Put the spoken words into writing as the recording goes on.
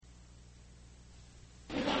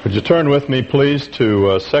Would you turn with me, please,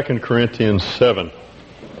 to 2 Corinthians 7.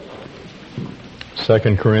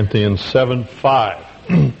 2 Corinthians 7:5.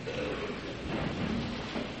 We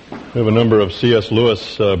have a number of C.S.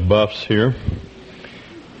 Lewis buffs here.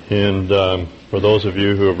 And for those of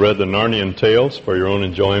you who have read the Narnian Tales for your own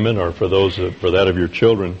enjoyment, or for that of your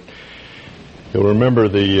children, you'll remember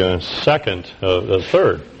the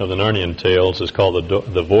third of the Narnian Tales is called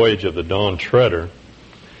The Voyage of the Dawn Treader.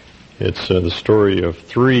 It's the story of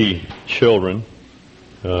three children,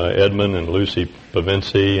 Edmund and Lucy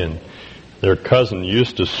Pevensie, and their cousin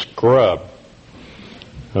Eustace Scrubb.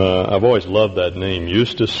 I've always loved that name,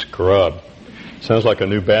 Eustace Scrubb. Sounds like a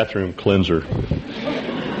new bathroom cleanser.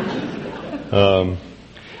 The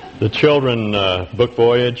children book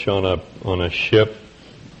voyage on a ship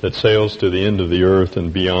that sails to the end of the earth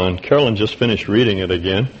and beyond. Carolyn just finished reading it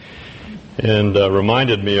again, and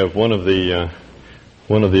reminded me of one of the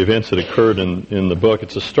events that occurred in the book.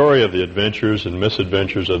 It's a story of the adventures and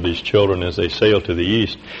misadventures of these children as they sail to the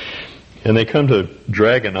east. And they come to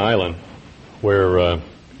Dragon Island, where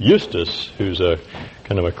Eustace, who's a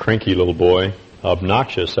kind of a cranky little boy,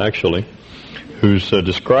 obnoxious actually, who's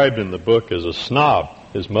described in the book as a snob.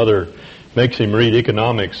 His mother makes him read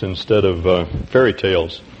economics instead of fairy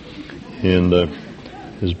tales. And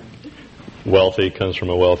he's wealthy, comes from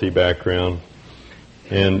a wealthy background.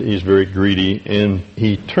 And he's very greedy, and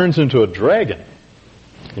he turns into a dragon.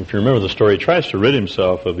 If you remember the story, he tries to rid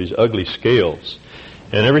himself of these ugly scales.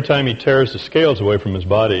 And every time he tears the scales away from his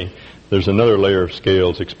body, there's another layer of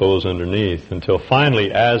scales exposed underneath, until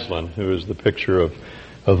finally Aslan, who is the picture of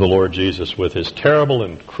the Lord Jesus, with his terrible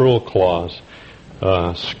and cruel claws,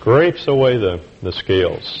 scrapes away the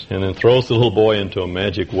scales, and then throws the little boy into a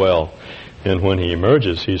magic well. And when he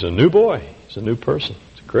emerges, he's a new boy. He's a new person.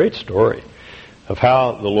 It's a great story of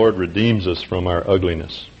how the Lord redeems us from our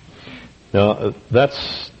ugliness. Now,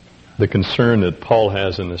 that's the concern that Paul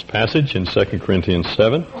has in this passage in 2 Corinthians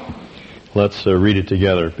 7. Let's read it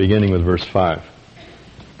together, beginning with verse 5.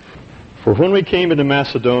 For when we came into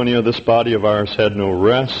Macedonia, this body of ours had no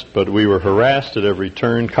rest, but we were harassed at every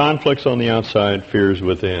turn, conflicts on the outside, fears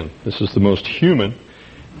within. This is the most human,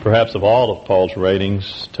 perhaps of all of Paul's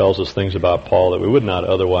writings. Tells us things about Paul that we would not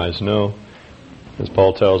otherwise know. As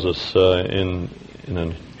Paul tells us in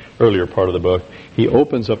an earlier part of the book, he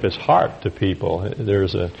opens up his heart to people.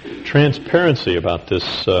 There's a transparency about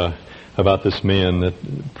this man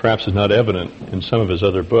that perhaps is not evident in some of his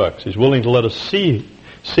other books. He's willing to let us see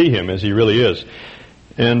him as he really is.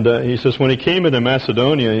 And he says when he came into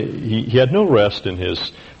Macedonia, he had no rest in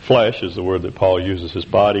his flesh, is the word that Paul uses, his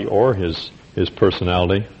body or his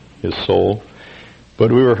personality, his soul.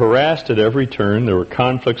 But we were harassed at every turn. There were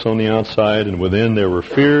conflicts on the outside, and within there were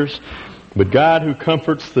fears. But God, who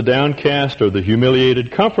comforts the downcast or the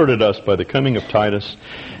humiliated, comforted us by the coming of Titus,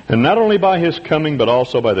 and not only by his coming, but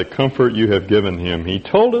also by the comfort you have given him. He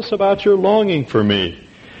told us about your longing for me,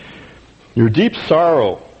 your deep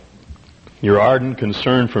sorrow, your ardent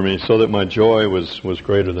concern for me, so that my joy was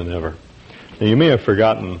greater than ever. Now, you may have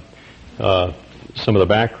forgotten some of the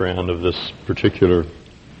background of this particular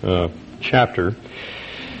chapter.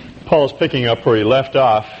 Paul is picking up where he left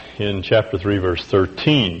off in chapter 3, verse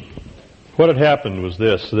 13. What had happened was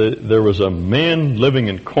this. There was a man living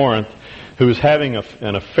in Corinth who was having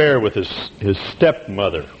an affair with his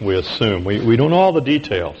stepmother, we assume. We don't know all the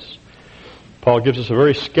details. Paul gives us a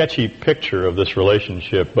very sketchy picture of this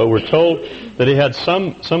relationship, but we're told that he had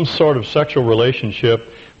some sort of sexual relationship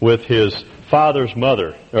with his father's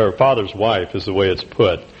mother, or father's wife is the way it's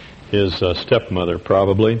put, his stepmother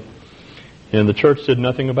probably. And the church did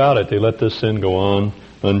nothing about it. They let this sin go on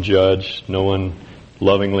unjudged. No one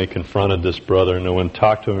lovingly confronted this brother. No one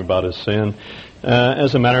talked to him about his sin.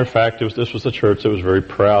 As a matter of fact, this was the church that was very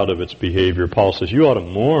proud of its behavior. Paul says, you ought to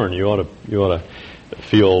mourn. You ought to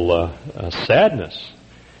feel sadness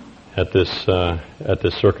at this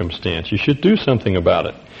circumstance. You should do something about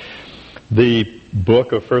it. The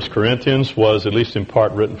book of 1 Corinthians was, at least in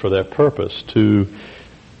part, written for that purpose, to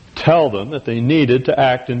tell them that they needed to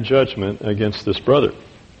act in judgment against this brother.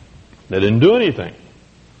 They didn't do anything.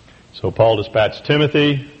 So Paul dispatched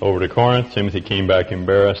Timothy over to Corinth. Timothy came back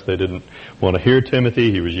embarrassed. They didn't want to hear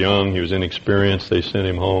Timothy. He was young. He was inexperienced. They sent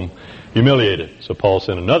him home humiliated. So Paul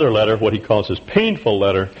sent another letter, what he calls his painful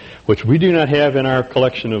letter, which we do not have in our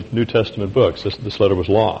collection of New Testament books. This letter was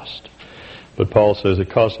lost. But Paul says it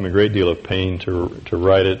caused him a great deal of pain to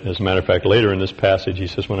write it. As a matter of fact, later in this passage, he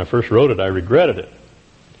says, when I first wrote it, I regretted it.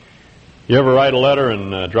 You ever write a letter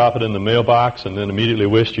and drop it in the mailbox and then immediately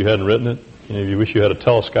wished you hadn't written it? You wish you had a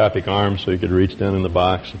telescopic arm so you could reach down in the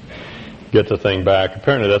box and get the thing back.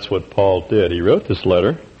 Apparently that's what Paul did. He wrote this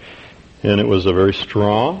letter, And it was a very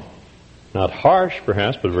strong, not harsh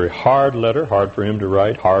perhaps, but a very hard letter, hard for him to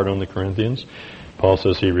write, hard on the Corinthians. Paul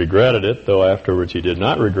says he regretted it, though afterwards he did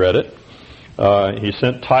not regret it. He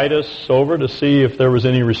sent Titus over to see if there was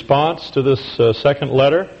any response to this second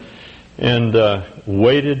letter, and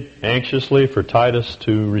waited anxiously for Titus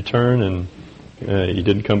to return, and he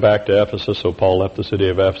didn't come back to Ephesus, so Paul left the city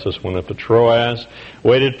of Ephesus, went up to Troas,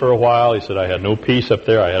 waited for a while. He said, I had no peace up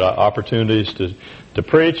there. I had opportunities to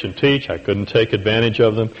preach and teach. I couldn't take advantage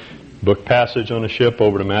of them. Booked passage on a ship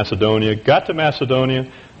over to Macedonia. Got to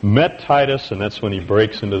Macedonia, met Titus, and that's when he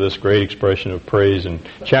breaks into this great expression of praise in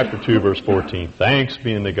chapter 2, verse 14. Thanks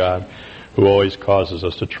be unto God who always causes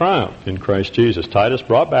us to triumph in Christ Jesus. Titus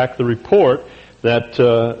brought back the report that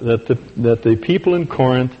the people in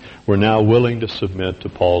Corinth were now willing to submit to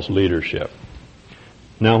Paul's leadership.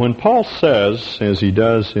 Now, when Paul says, as he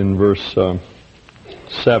does in verse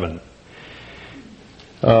 7,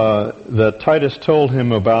 that Titus told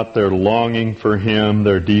him about their longing for him,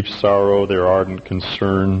 their deep sorrow, their ardent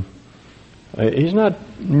concern, he's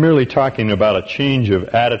not merely talking about a change of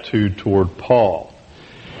attitude toward Paul.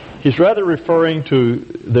 He's rather referring to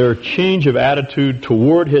their change of attitude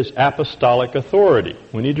toward his apostolic authority.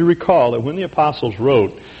 We need to recall that when the apostles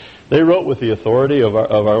wrote, they wrote with the authority of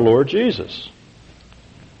our Lord Jesus.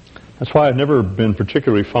 That's why I've never been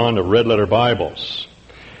particularly fond of red letter Bibles,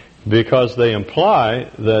 because they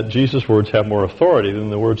imply that Jesus' words have more authority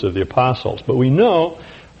than the words of the apostles. But we know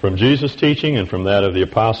from Jesus' teaching and from that of the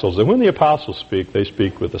apostles that when the apostles speak, they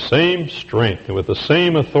speak with the same strength and with the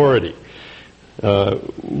same authority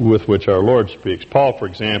with which our Lord speaks. Paul, for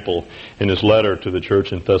example, in his letter to the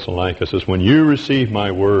church in Thessalonica says, when you receive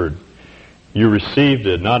my word, you received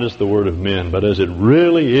it not as the word of men, but as it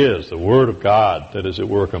really is, the word of God that is at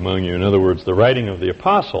work among you. In other words, the writing of the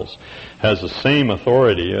apostles has the same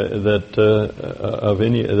authority that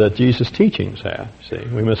Jesus' teachings have. See,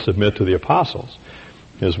 we must submit to the apostles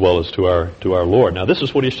as well as to our Lord. Now, this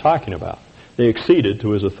is what he's talking about. They acceded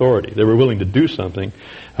to his authority. They were willing to do something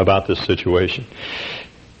about this situation.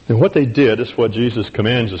 And what they did is what Jesus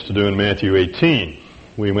commands us to do in Matthew 18.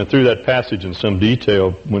 We went through that passage in some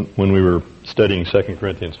detail when we were studying 2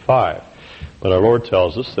 Corinthians 5. But our Lord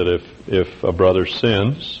tells us that if a brother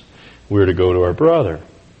sins, we're to go to our brother.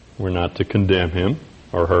 We're not to condemn him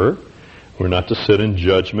or her. We're not to sit in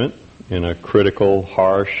judgment in a critical,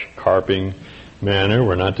 harsh, carping manner.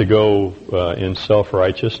 We're not to go in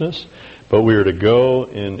self-righteousness. But we are to go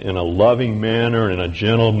in a loving manner, in a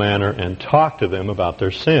gentle manner, and talk to them about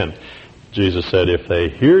their sin. Jesus said, if they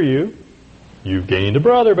hear you, you've gained a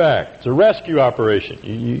brother back. It's a rescue operation.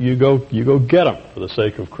 You go get them for the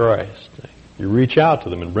sake of Christ. You reach out to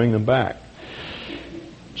them and bring them back.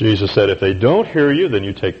 Jesus said, if they don't hear you, then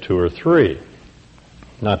you take 2 or 3.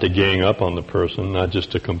 Not to gang up on the person, not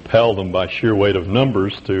just to compel them by sheer weight of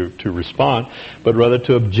numbers to respond, but rather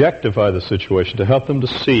to objectify the situation, to help them to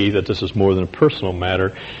see that this is more than a personal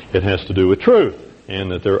matter. It has to do with truth,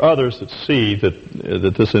 and that there are others that see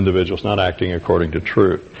that this individual is not acting according to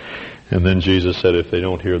truth. And then Jesus said, if they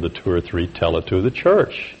don't hear the 2 or 3, tell it to the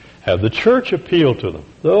church. Have the church appeal to them.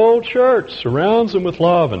 The whole church surrounds them with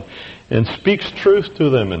love and speaks truth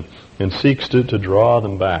to them and seeks to draw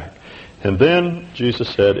them back. And then Jesus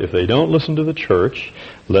said, if they don't listen to the church,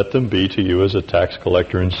 let them be to you as a tax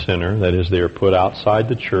collector and sinner. That is, they are put outside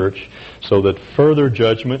the church so that further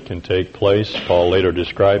judgment can take place. Paul later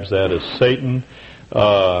describes that as Satan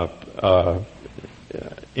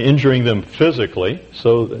injuring them physically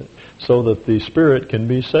so that the spirit can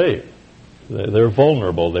be saved. They're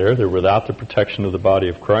vulnerable there. They're without the protection of the body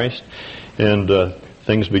of Christ. And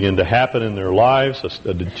things begin to happen in their lives,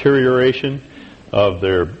 a deterioration of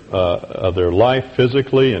their life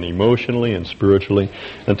physically and emotionally and spiritually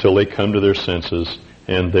until they come to their senses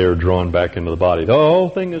and they're drawn back into the body. The whole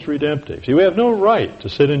thing is redemptive. See, we have no right to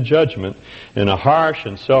sit in judgment in a harsh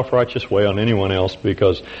and self-righteous way on anyone else,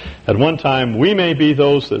 because at one time we may be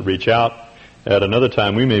those that reach out, at another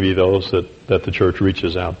time we may be those that the church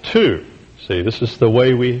reaches out to. See, this is the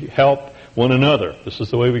way we help one another. This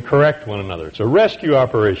is the way we correct one another. It's a rescue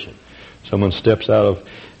operation. Someone steps out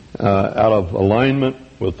of alignment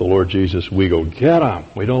with the Lord Jesus, we go get them.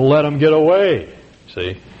 We don't let them get away.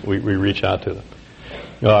 See, we reach out to them.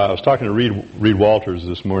 I was talking to Reed Walters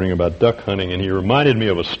this morning about duck hunting, and he reminded me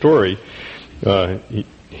of a story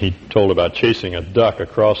he told about chasing a duck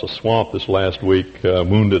across a swamp this last week, a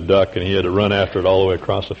wounded duck, and he had to run after it all the way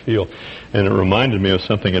across the field. And it reminded me of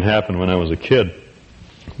something that happened when I was a kid.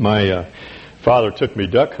 My father took me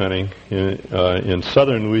duck hunting in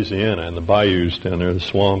southern Louisiana, in the bayous down there, the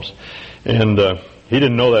swamps, and he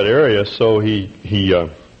didn't know that area, so he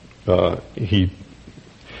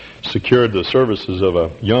secured the services of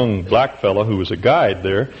a young black fellow who was a guide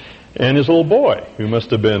there, and his little boy, who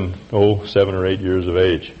must have been, 7 or 8 years of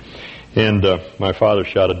age. And my father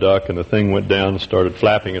shot a duck, and the thing went down and started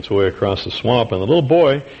flapping its way across the swamp, and the little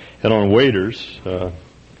boy had on waders,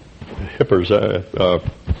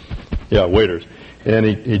 waders. And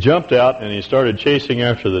he jumped out, and he started chasing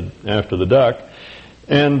after the duck.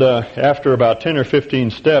 And after about 10 or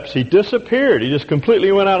 15 steps, he disappeared. He just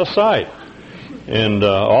completely went out of sight. And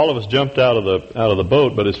all of us jumped out of the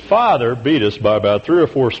boat, but his father beat us by about 3 or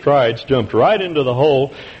 4 strides, jumped right into the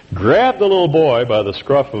hole, grabbed the little boy by the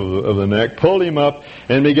scruff of the neck, pulled him up,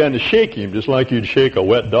 and began to shake him just like you'd shake a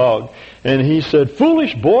wet dog. And he said,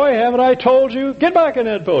 "Foolish boy, haven't I told you? Get back in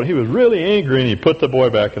that boat." He was really angry, and he put the boy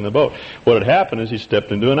back in the boat. What had happened is he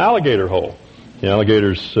stepped into an alligator hole. The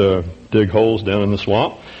alligators dig holes down in the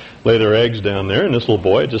swamp, lay their eggs down there, and this little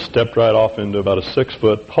boy just stepped right off into about a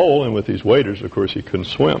 6-foot hole, and with these waders, of course, he couldn't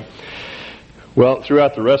swim. Well,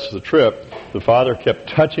 throughout the rest of the trip, the father kept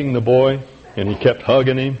touching the boy, and he kept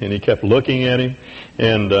hugging him, and he kept looking at him,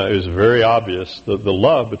 and it was very obvious the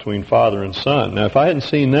love between father and son. Now, if I hadn't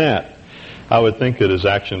seen that, I would think that his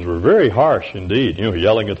actions were very harsh indeed.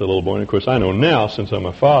 Yelling at the little boy, and of course, I know now, since I'm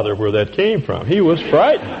a father, where that came from. He was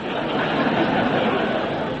frightened.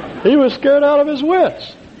 He was scared out of his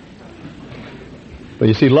wits. But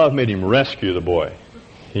you see, love made him rescue the boy.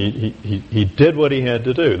 He did what he had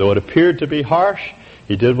to do. Though it appeared to be harsh,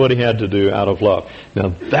 he did what he had to do out of love. Now,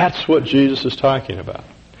 that's what Jesus is talking about.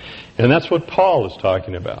 And that's what Paul is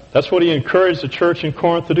talking about. That's what he encouraged the church in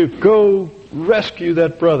Corinth to do. Go rescue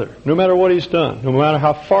that brother, no matter what he's done, no matter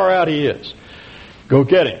how far out he is. Go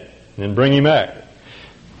get him and bring him back.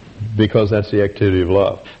 Because that's the activity of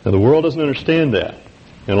love. Now, the world doesn't understand that.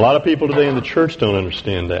 And a lot of people today in the church don't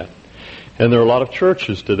understand that. And there are a lot of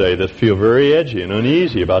churches today that feel very edgy and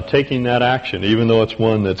uneasy about taking that action, even though it's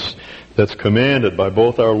one that's commanded by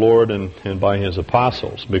both our Lord and by His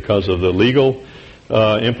apostles, because of the legal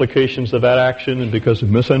implications of that action and because of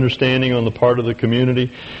misunderstanding on the part of the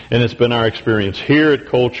community. And it's been our experience here at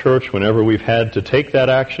Cole Church, whenever we've had to take that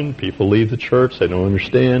action, people leave the church, they don't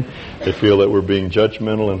understand, they feel that we're being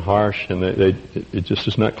judgmental and harsh, and it just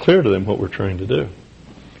is not clear to them what we're trying to do.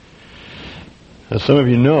 As some of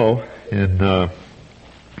you know, and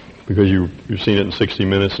because you've seen it in 60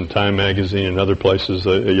 Minutes and Time Magazine and other places,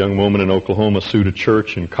 a young woman in Oklahoma sued a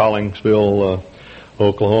church in Collingsville,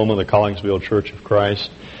 Oklahoma, the Collingsville Church of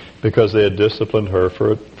Christ, because they had disciplined her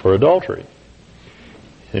for adultery.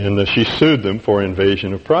 And she sued them for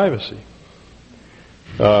invasion of privacy.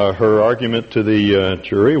 Her argument to the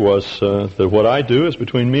jury was that what I do is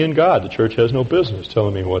between me and God. The church has no business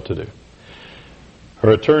telling me what to do.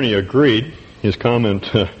 Her attorney agreed. His comment,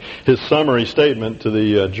 his summary statement to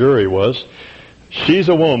the jury was, she's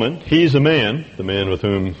a woman, he's a man, the man with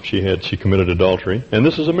whom she committed adultery, and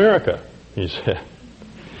this is America, he said.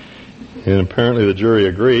 And apparently the jury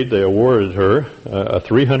agreed. They awarded her a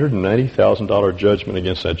 $390,000 judgment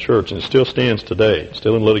against that church, and it still stands today. It's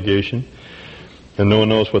still in litigation, and no one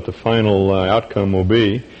knows what the final outcome will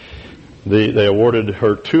be. They awarded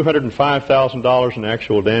her $205,000 in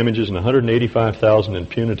actual damages and $185,000 in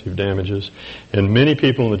punitive damages, and many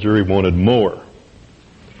people in the jury wanted more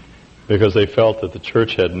because they felt that the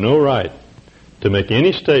church had no right to make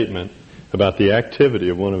any statement about the activity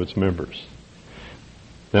of one of its members.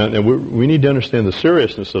 Now we need to understand the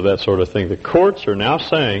seriousness of that sort of thing. The courts are now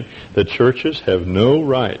saying that churches have no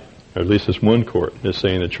right, or at least this one court is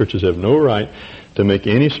saying that churches have no right to make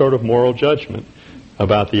any sort of moral judgment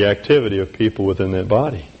about the activity of people within that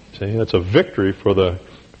body. See, that's a victory for the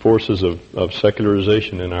forces of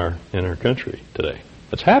secularization in our country today.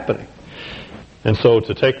 That's happening. And so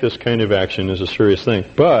to take this kind of action is a serious thing.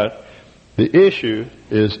 But the issue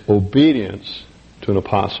is obedience to an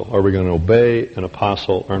apostle. Are we going to obey an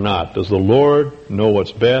apostle or not? Does the Lord know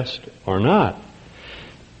what's best or not?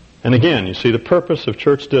 And again, you see, the purpose of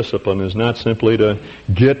church discipline is not simply to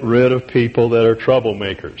get rid of people that are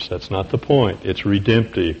troublemakers. That's not the point. It's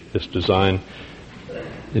redemptive. It's designed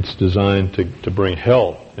to bring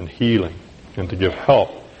health and healing and to give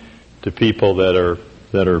help to people that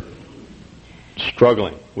are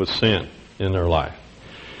struggling with sin in their life.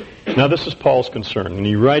 Now, this is Paul's concern, and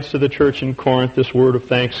he writes to the church in Corinth this word of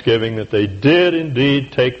thanksgiving that they did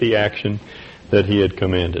indeed take the action that he had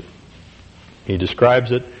commanded. He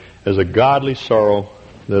describes it as a godly sorrow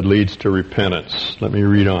that leads to repentance. Let me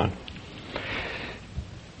read on.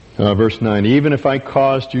 Verse 9, even if I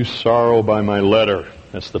caused you sorrow by my letter,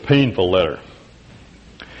 that's the painful letter,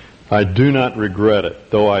 I do not regret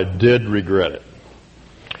it, though I did regret it.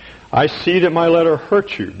 I see that my letter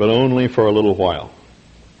hurt you, but only for a little while.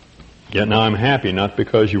 Yet now I'm happy, not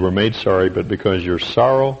because you were made sorry, but because your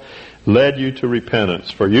sorrow led you to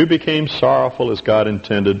repentance. For you became sorrowful as God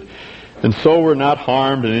intended, and so were not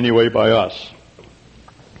harmed in any way by us.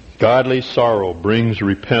 Godly sorrow brings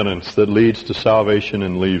repentance that leads to salvation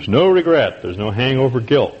and leaves no regret. There's no hangover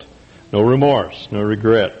guilt, no remorse, no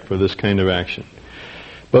regret for this kind of action.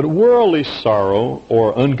 But worldly sorrow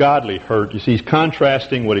or ungodly hurt, you see, he's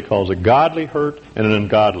contrasting what he calls a godly hurt and an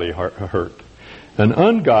ungodly hurt. An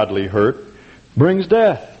ungodly hurt brings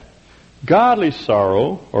death. Godly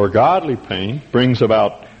sorrow or godly pain brings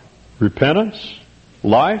about repentance,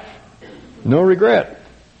 life, no regret.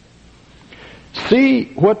 See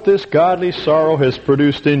what this godly sorrow has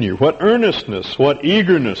produced in you. What earnestness, what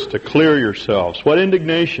eagerness to clear yourselves, what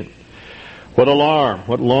indignation, what alarm,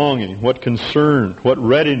 what longing, what concern, what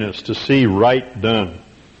readiness to see right done.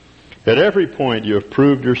 At every point you have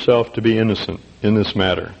proved yourself to be innocent in this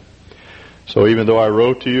matter. So even though I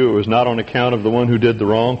wrote to you, it was not on account of the one who did the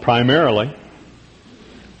wrong primarily,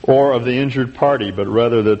 or of the injured party, but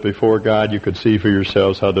rather that before God you could see for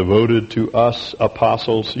yourselves how devoted to us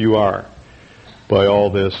apostles you are. By all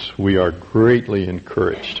this we are greatly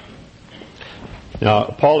encouraged. Now,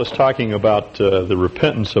 Paul is talking about the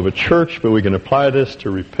repentance of a church, but we can apply this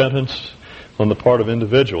to repentance on the part of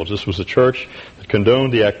individuals. This was a church that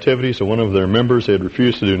condoned the activities of one of their members. They had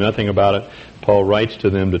refused to do nothing about it. Paul writes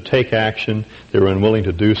to them to take action. They were unwilling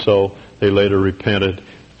to do so. They later repented,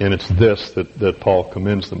 and it's this that Paul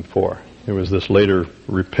commends them for. It was this later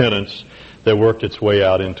repentance that worked its way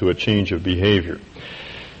out into a change of behavior.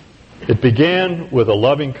 It began with a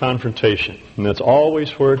loving confrontation, and that's always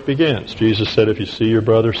where it begins. Jesus said, if you see your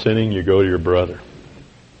brother sinning, you go to your brother.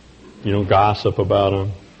 You don't gossip about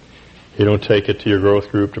him. You don't take it to your growth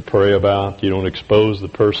group to pray about. You don't expose the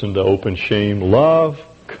person to open shame. Love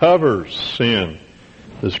covers sin,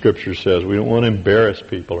 the Scripture says. We don't want to embarrass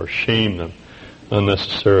people or shame them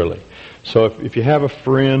unnecessarily. So if you have a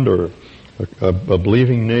friend or a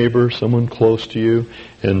believing neighbor, someone close to you,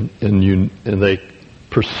 and they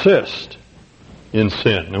persist in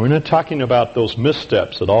sin. Now, we're not talking about those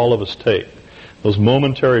missteps that all of us take, those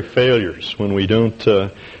momentary failures when we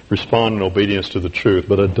don't respond in obedience to the truth,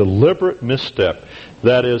 but a deliberate misstep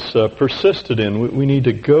that is persisted in. We need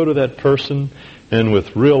to go to that person and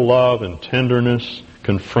with real love and tenderness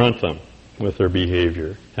confront them with their behavior.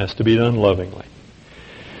 It has to be done lovingly.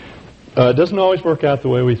 It doesn't always work out the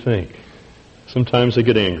way we think. Sometimes they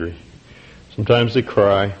get angry. Sometimes they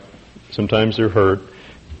cry. Sometimes they're hurt.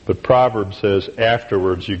 But Proverbs says,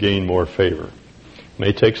 afterwards you gain more favor. It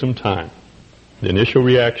may take some time. The initial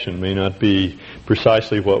reaction may not be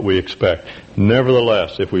precisely what we expect.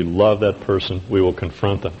 Nevertheless, if we love that person, we will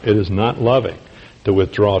confront them. It is not loving to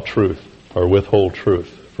withdraw truth or withhold truth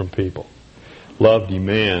from people. Love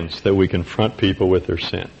demands that we confront people with their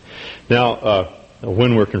sin. Now,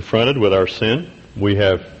 when we're confronted with our sin, we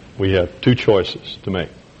have two choices to make.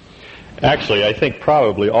 Actually, I think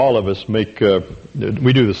probably all of us we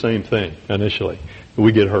do the same thing initially.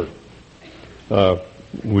 We get hurt.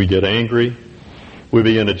 We get angry. We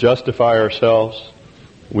begin to justify ourselves.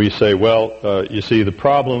 We say, well, you see, the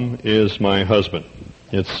problem is my husband.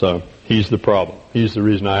 He's the problem. He's the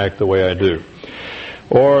reason I act the way I do.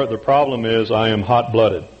 Or the problem is I am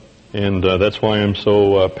hot-blooded, and that's why I'm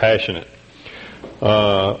so passionate.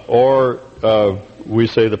 Or we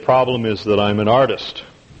say the problem is that I'm an artist,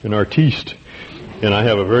 an artiste, and I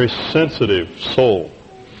have a very sensitive soul.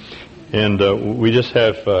 And we just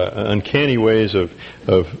have uncanny ways of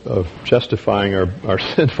justifying our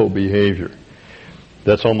sinful behavior.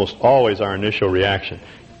 That's almost always our initial reaction.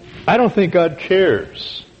 I don't think God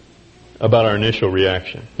cares about our initial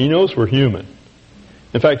reaction. He knows we're human.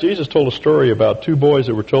 In fact, Jesus told a story about two boys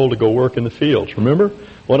that were told to go work in the fields. Remember?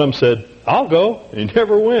 One of them said, I'll go. And he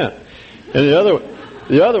never went. And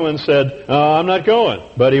the other one said, I'm not going.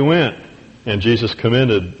 But he went. And Jesus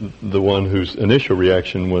commended the one whose initial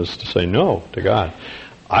reaction was to say no to God.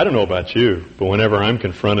 I don't know about you, but whenever I'm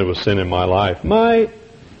confronted with sin in my life, my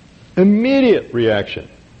immediate reaction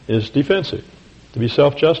is defensive, to be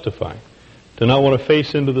self-justifying, to not want to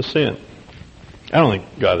face into the sin. I don't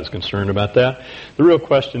think God is concerned about that. The real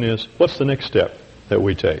question is, what's the next step that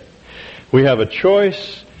we take? We have a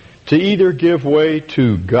choice to either give way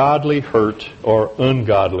to godly hurt or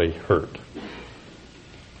ungodly hurt.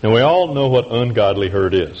 And we all know what ungodly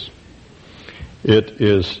hurt is. It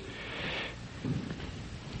is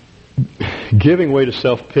giving way to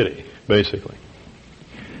self-pity, basically.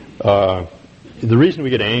 The reason we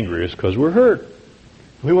get angry is because we're hurt.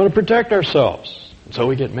 We want to protect ourselves. And so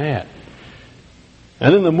we get mad.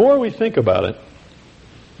 And then the more we think about it,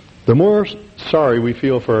 the more sorry we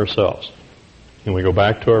feel for ourselves. and we go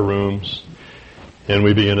back to our rooms, and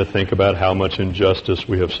we begin to think about how much injustice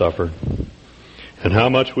we have suffered, and how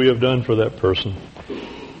much we have done for that person,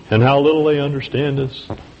 and how little they understand us.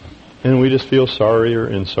 And we just feel sorrier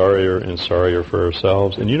and sorrier and sorrier for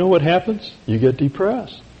ourselves. And you know what happens? You get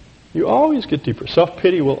depressed. You always get depressed.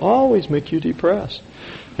 Self-pity will always make you depressed.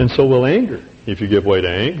 And so will anger, if you give way to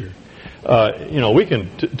anger. We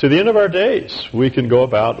can, to the end of our days, we can go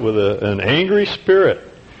about with an angry spirit,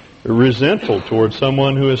 resentful towards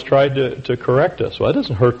someone who has tried to correct us. Well, that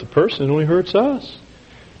doesn't hurt the person, it only hurts us.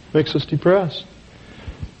 It makes us depressed.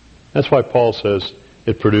 That's why Paul says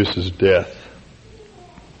it produces death.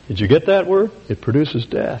 Did you get that word? It produces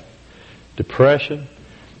death. Depression,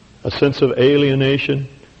 a sense of alienation,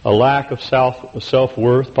 a lack of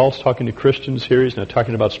self-worth. Paul's talking to Christians here. He's not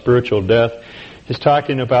talking about spiritual death. He's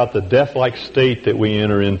talking about the death-like state that we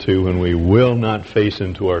enter into when we will not face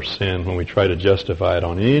into our sin, when we try to justify it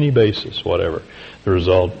on any basis, whatever. The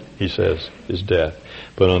result, he says, is death.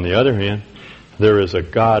 But on the other hand, there is a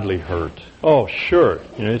godly hurt. Oh, sure,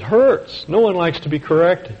 it hurts. No one likes to be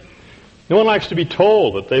corrected. No one likes to be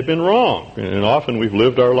told that they've been wrong. And often we've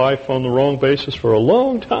lived our life on the wrong basis for a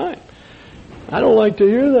long time. I don't like to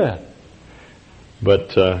hear that.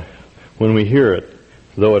 But when we hear it,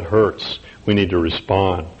 though it hurts, we need to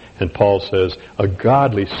respond. And Paul says, a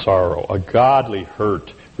godly sorrow, a godly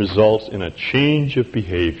hurt results in a change of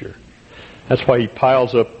behavior. That's why he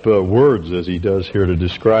piles up words as he does here to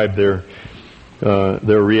describe their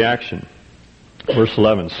reaction. Verse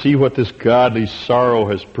 11, see what this godly sorrow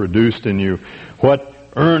has produced in you. What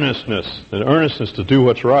earnestness, an earnestness to do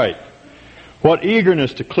what's right. What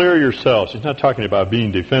eagerness to clear yourselves. He's not talking about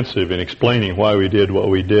being defensive and explaining why we did what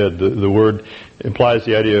we did. The word implies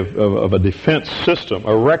the idea of a defense system,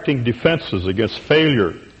 erecting defenses against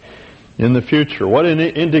failure in the future. What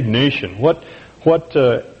indignation. What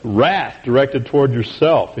wrath directed toward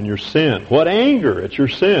yourself and your sin. What anger at your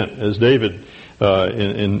sin, as David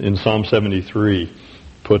in Psalm 73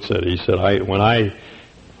 puts it. He said,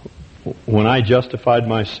 when I justified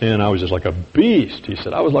my sin, I was just like a beast. He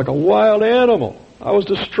said, I was like a wild animal. I was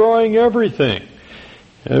destroying everything.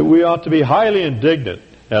 We ought to be highly indignant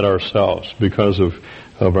at ourselves because of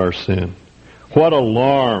our sin. What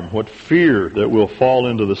alarm, what fear that we'll fall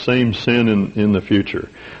into the same sin in the future.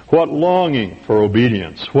 What longing for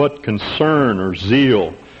obedience. What concern or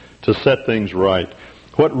zeal to set things right.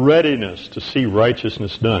 What readiness to see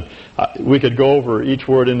righteousness done. We could go over each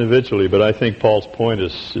word individually, but I think Paul's point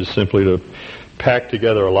is simply to pack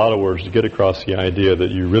together a lot of words to get across the idea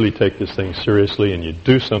that you really take this thing seriously and you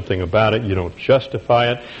do something about it. You don't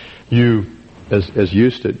justify it. You, as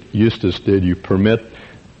Eustace did, you permit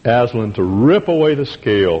Aslan to rip away the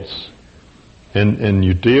scales and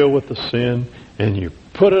you deal with the sin and you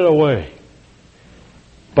put it away.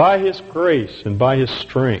 By His grace and by His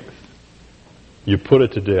strength, you put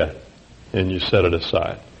it to death and you set it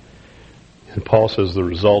aside. And Paul says the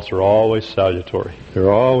results are always salutary.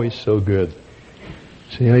 They're always so good.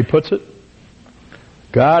 See how he puts it?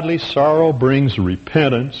 Godly sorrow brings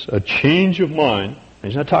repentance, a change of mind.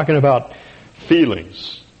 He's not talking about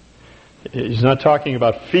feelings. He's not talking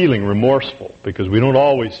about feeling remorseful, because we don't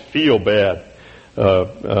always feel bad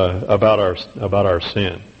about our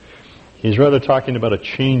sin. He's rather talking about a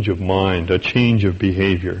change of mind, a change of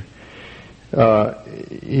behavior.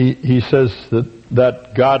 He says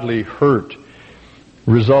that godly hurt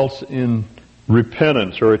results in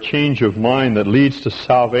repentance, or a change of mind that leads to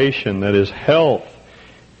salvation, that is health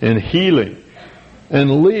and healing,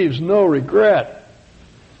 and leaves no regret.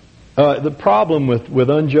 The problem with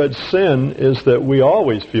unjudged sin is that we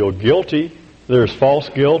always feel guilty. There's false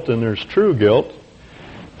guilt and there's true guilt.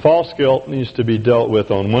 False guilt needs to be dealt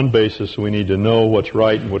with on one basis. We need to know what's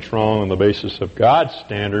right and what's wrong on the basis of God's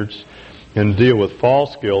standards, and deal with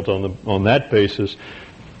false guilt on that basis.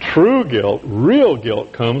 True guilt, real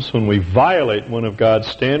guilt, comes when we violate one of God's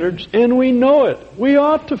standards, and we know it. We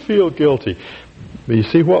ought to feel guilty. But you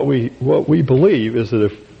see, what we believe is that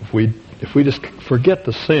if we just forget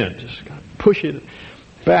the sin, just push it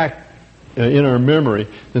back in our memory,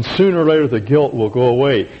 then sooner or later the guilt will go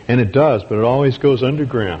away. And it does, but it always goes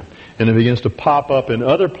underground, and it begins to pop up in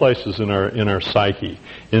other places in our psyche,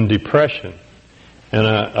 in depression,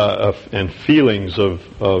 and feelings of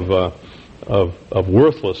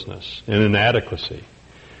worthlessness and inadequacy.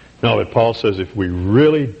 No, but Paul says if we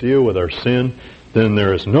really deal with our sin, then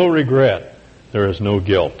there is no regret, there is no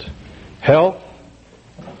guilt. Health,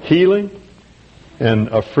 healing, and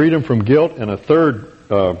a freedom from guilt, and a third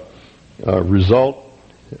result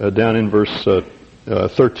down in verse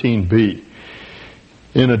 13b.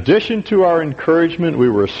 In addition to our encouragement, we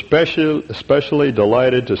were especially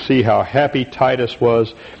delighted to see how happy Titus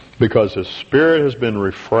was, because his spirit has been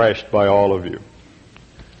refreshed by all of you.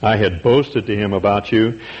 I had boasted to him about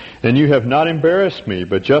you, and you have not embarrassed me,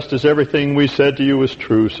 but just as everything we said to you was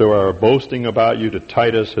true, so our boasting about you to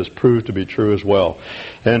Titus has proved to be true as well.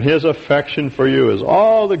 And his affection for you is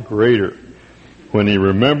all the greater when he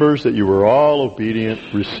remembers that you were all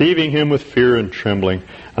obedient, receiving him with fear and trembling.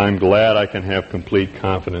 I'm glad I can have complete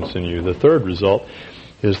confidence in you. The third result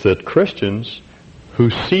is that Christians who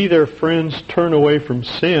see their friends turn away from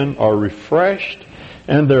sin are refreshed,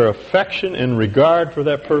 and their affection and regard for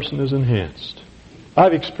that person is enhanced.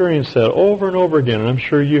 I've experienced that over and over again, and I'm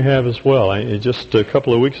sure you have as well. Just a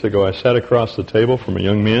couple of weeks ago, I sat across the table from a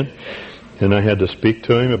young man, and I had to speak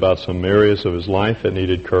to him about some areas of his life that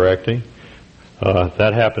needed correcting.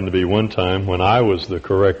 That happened to be one time when I was the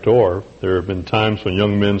corrector. There have been times when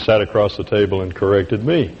young men sat across the table and corrected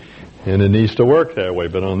me, and it needs to work that way.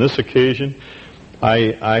 But on this occasion,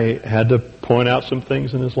 I had to point out some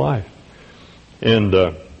things in his life. And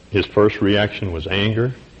his first reaction was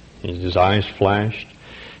anger. His eyes flashed.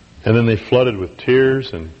 And then they flooded with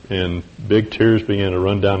tears, and big tears began to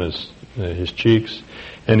run down his cheeks.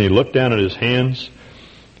 And he looked down at his hands,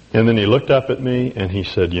 and then he looked up at me, and he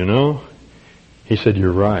said, he said,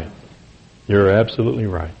 you're right. You're absolutely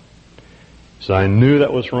right. So I knew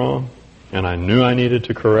that was wrong, and I knew I needed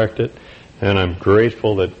to correct it, and I'm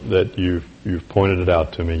grateful that you've pointed it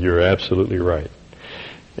out to me. You're absolutely right.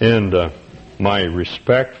 And my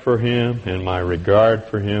respect for him and my regard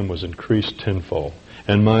for him was increased tenfold.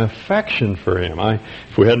 And my affection for him.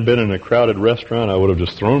 If we hadn't been in a crowded restaurant, I would have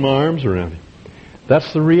just thrown my arms around him.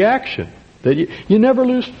 That's the reaction. That you never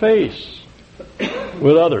lose face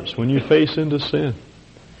with others when you face into sin.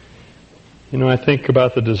 I think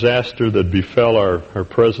about the disaster that befell our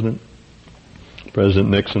President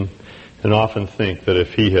Nixon, and often think that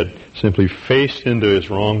if he had simply faced into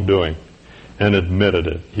his wrongdoing and admitted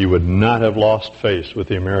it, he would not have lost face with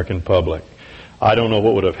the American public. I don't know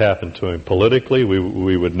what would have happened to him politically.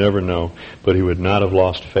 We would never know, but he would not have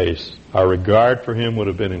lost face. Our regard for him would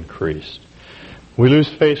have been increased. We lose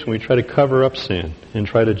face when we try to cover up sin and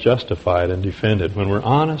try to justify it and defend it. When we're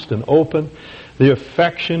honest and open, the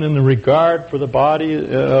affection and the regard for the body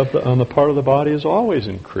on the part of the body is always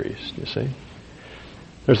increased, you see.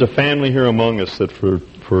 There's a family here among us that for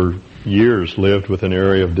years lived with an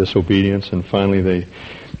area of disobedience, and finally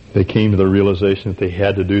they came to the realization that they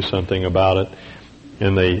had to do something about it,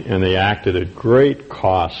 and they acted at great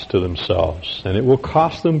cost to themselves, and it will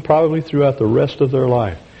cost them probably throughout the rest of their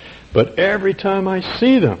life. But every time I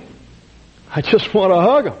see them, I just want to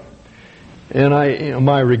hug them, and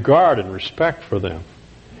my regard and respect for them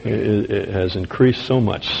it has increased so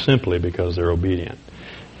much simply because they're obedient.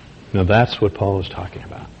 Now that's what Paul is talking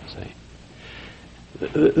about. See,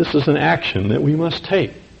 this is an action that we must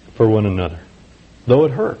take for one another, though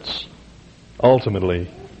it hurts. Ultimately,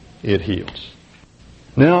 it heals.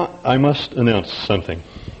 Now, I must announce something.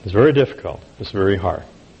 It's very difficult. It's very hard.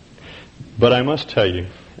 But I must tell you,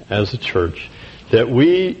 as a church, that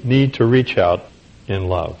we need to reach out in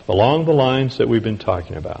love along the lines that we've been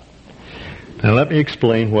talking about. Now, let me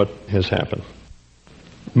explain what has happened.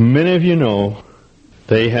 Many of you know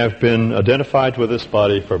they have been identified with this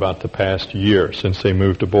body for about the past year. Since they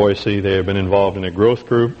moved to Boise, they have been involved in a growth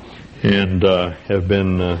group and have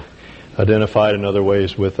been identified in other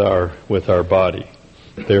ways with our body.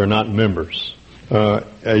 They are not members.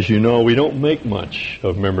 As you know, we don't make much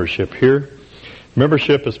of membership here.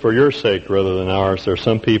 Membership is for your sake rather than ours. There are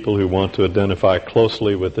some people who want to identify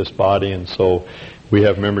closely with this body, and so we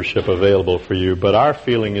have membership available for you. But our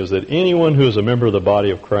feeling is that anyone who is a member of the body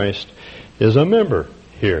of Christ is a member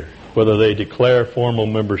here, whether they declare formal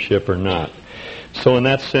membership or not. So in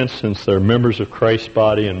that sense, since they're members of Christ's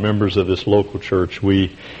body and members of this local church,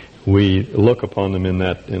 we look upon them in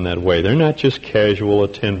that way. They're not just casual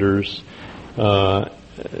attenders.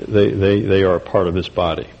 They are a part of this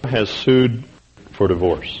body. Has sued for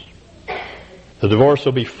divorce. The divorce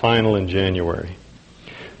will be final in January.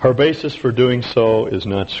 Her basis for doing so is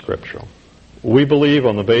not scriptural. We believe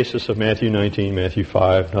on the basis of Matthew 19, Matthew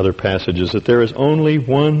 5, and other passages that there's only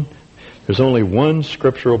one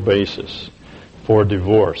scriptural basis for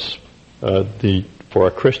divorce, for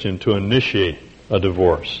a Christian to initiate a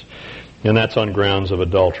divorce, and that's on grounds of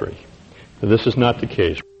adultery. This is not the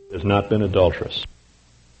case. She has not been adulterous.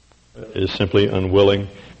 Is simply unwilling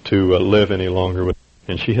to live any longer with,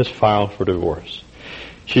 and she has filed for divorce.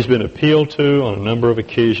 She's been appealed to on a number of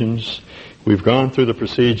occasions. We've gone through the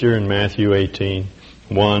procedure in Matthew 18,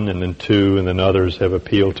 1 and then 2, and then others have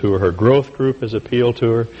appealed to her. Her growth group has appealed to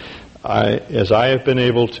her. as I have been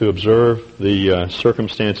able to observe the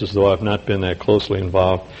circumstances, though I've not been that closely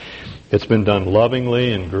involved, it's been done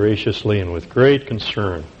lovingly and graciously and with great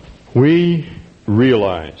concern. We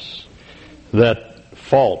realize that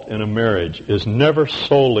fault in a marriage is never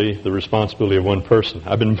solely the responsibility of one person.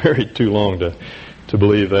 I've been married too long to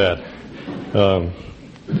believe that.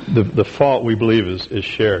 The fault, we believe, is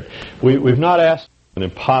shared. We've not asked an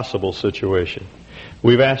impossible situation.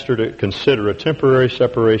 We've asked her to consider a temporary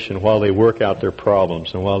separation while they work out their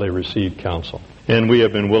problems and while they receive counsel. And we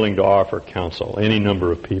have been willing to offer counsel. Any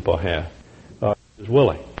number of people have. Is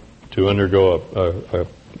willing to undergo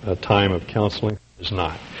a time of counseling. Is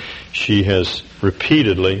not. She has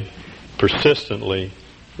repeatedly, persistently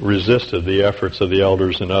resisted the efforts of the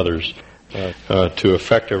elders and others to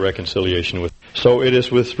effect a reconciliation with. So it is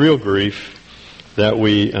with real grief that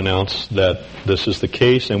we announce that this is the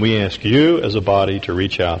case, and we ask you as a body to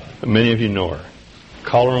reach out. Many of you know her.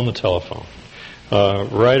 Call her on the telephone.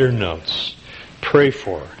 Write her notes. Pray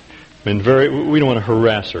for her. We don't want to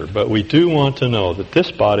harass her, but we do want to know that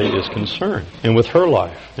this body is concerned, and with her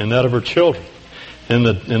life, and that of her children, and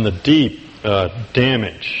the deep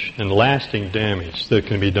damage and lasting damage that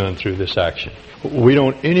can be done through this action. We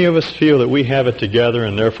don't, any of us feel that we have it together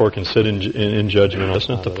and therefore can sit in judgment. That's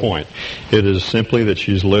not the point. It is simply that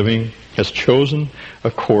she's has chosen a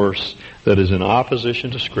course that is in opposition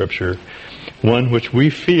to Scripture, one which we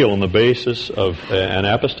feel on the basis of an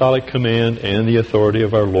apostolic command and the authority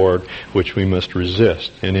of our Lord, which we must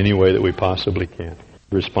resist in any way that we possibly can.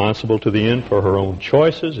 Responsible to the end for her own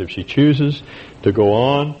choices. If she chooses to go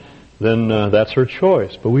on, then that's her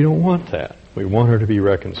choice. But we don't want that. We want her to be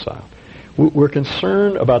reconciled. We're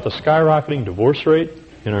concerned about the skyrocketing divorce rate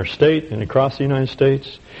in our state and across the United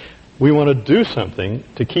States. We want to do something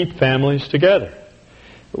to keep families together.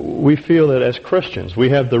 We feel that as Christians, we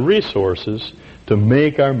have the resources to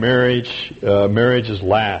make our marriages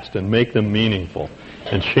last and make them meaningful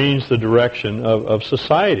and change the direction of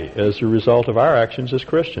society as a result of our actions as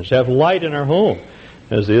Christians. Have light in our home,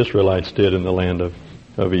 as the Israelites did in the land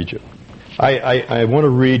of Egypt. I want to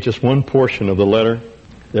read just one portion of the letter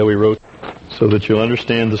that we wrote so that you'll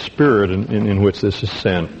understand the spirit in which this is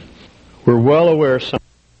sent. We're well aware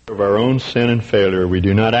of our own sin and failure. We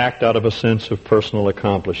do not act out of a sense of personal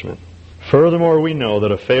accomplishment. Furthermore, we know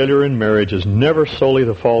that a failure in marriage is never solely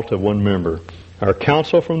the fault of one member. Our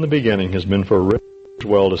counsel from the beginning has been for as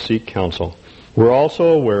well to seek counsel. We're also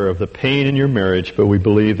aware of the pain in your marriage, but we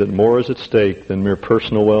believe that more is at stake than mere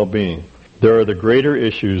personal well-being. There are the greater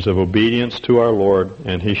issues of obedience to our Lord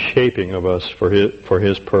and His shaping of us for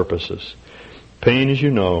His purposes. Pain, as you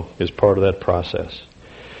know, is part of that process.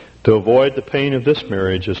 To avoid the pain of this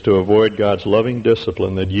marriage is to avoid God's loving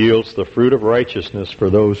discipline that yields the fruit of righteousness for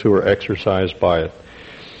those who are exercised by it.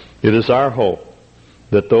 It is our hope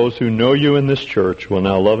that those who know you in this church will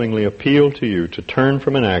now lovingly appeal to you to turn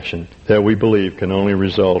from an action that we believe can only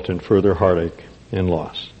result in further heartache and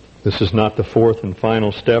loss. This is not the fourth and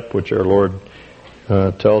final step which our Lord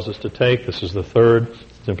tells us to take. This is the third,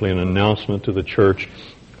 simply an announcement to the church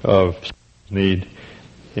of need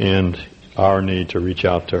and our need to reach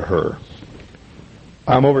out to her.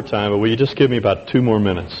 I'm over time, but will you just give me about 2 more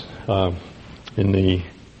minutes in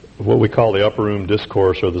what we call the upper room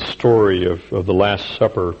discourse, or the story of the Last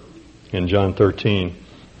Supper in John 13.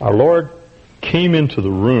 Our Lord came into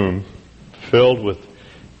the room filled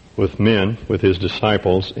with men, with His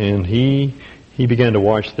disciples, and He began to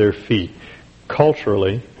wash their feet.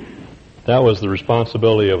 Culturally, that was the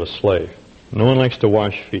responsibility of a slave. No one likes to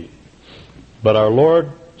wash feet. But our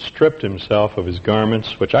Lord stripped Himself of His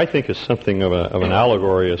garments, which I think is something of an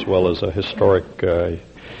allegory as well as a historic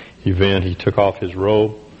event. He took off His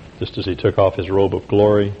robe, just as He took off His robe of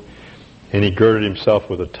glory, and He girded Himself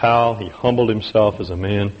with a towel. He humbled Himself as a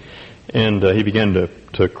man, and He began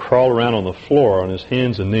to crawl around on the floor on His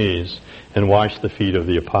hands and knees and wash the feet of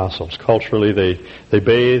the apostles. Culturally, they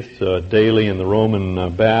bathed daily in the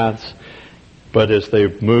Roman baths, but as they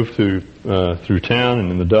moved through town and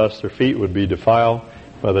in the dust, their feet would be defiled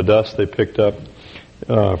by the dust they picked up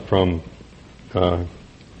from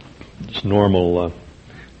just normal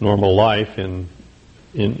life in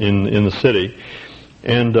the city.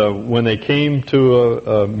 And when they came to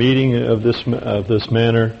a meeting of this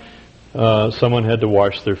manner, someone had to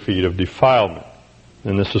wash their feet of defilement.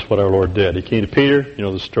 And this is what our Lord did. He came to Peter. You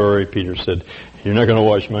know the story. Peter said, "You're not going to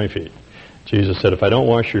wash my feet." Jesus said, "If I don't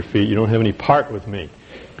wash your feet, you don't have any part with me."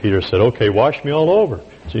 Peter said, "Okay, wash me all over."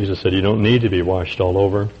 Jesus said, "You don't need to be washed all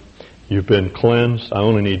over. You've been cleansed. I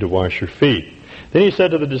only need to wash your feet." Then He said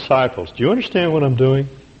to the disciples, "Do you understand what I'm doing?"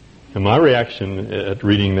 And my reaction at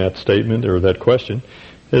reading that statement or that question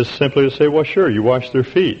is simply to say, "Well, sure, you wash their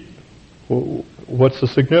feet." What's the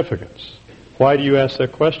significance? Why do you ask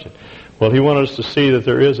that question? Well, he wanted us to see that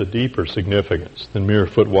there is a deeper significance than mere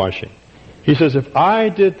foot washing. He says, if I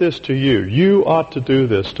did this to you, you ought to do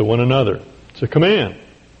this to one another. It's a command.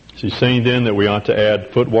 Is he saying then that we ought to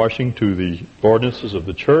add foot washing to the ordinances of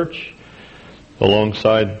the church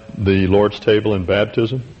alongside the Lord's table and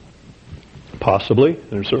baptism? Possibly.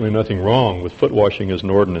 There's certainly nothing wrong with foot washing as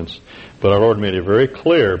an ordinance. But our Lord made it very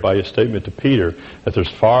clear by his statement to Peter that there's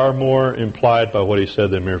far more implied by what he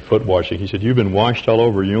said than mere foot washing. He said, you've been washed all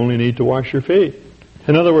over. You only need to wash your feet.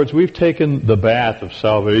 In other words, we've taken the bath of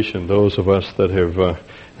salvation, those of us that have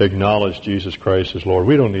acknowledged Jesus Christ as Lord.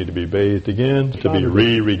 We don't need to be bathed again, to be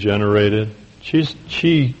regenerated.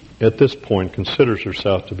 She, at this point, considers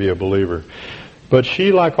herself to be a believer. But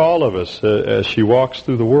she, like all of us, as she walks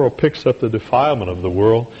through the world, picks up the defilement of the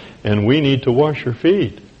world, and we need to wash her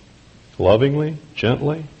feet. Lovingly,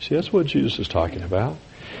 gently. See, that's what Jesus is talking about.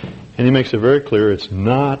 And he makes it very clear it's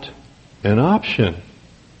not an option.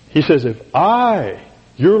 He says, if I,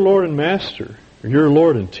 your Lord and Master, your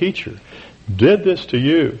Lord and Teacher, did this to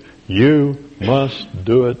you, you must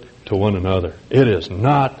do it to one another. It is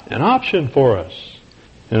not an option for us.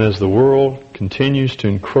 And as the world continues to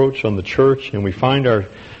encroach on the church and we find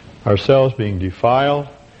ourselves being defiled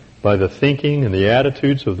by the thinking and the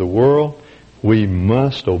attitudes of the world, we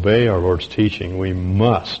must obey our Lord's teaching. We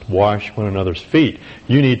must wash one another's feet.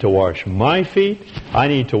 You need to wash my feet. I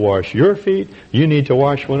need to wash your feet. You need to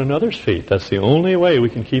wash one another's feet. That's the only way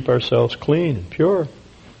we can keep ourselves clean and pure.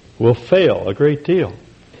 We'll fail a great deal,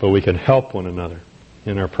 but we can help one another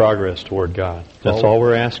in our progress toward God. That's all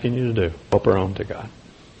we're asking you to do. Help our own to God.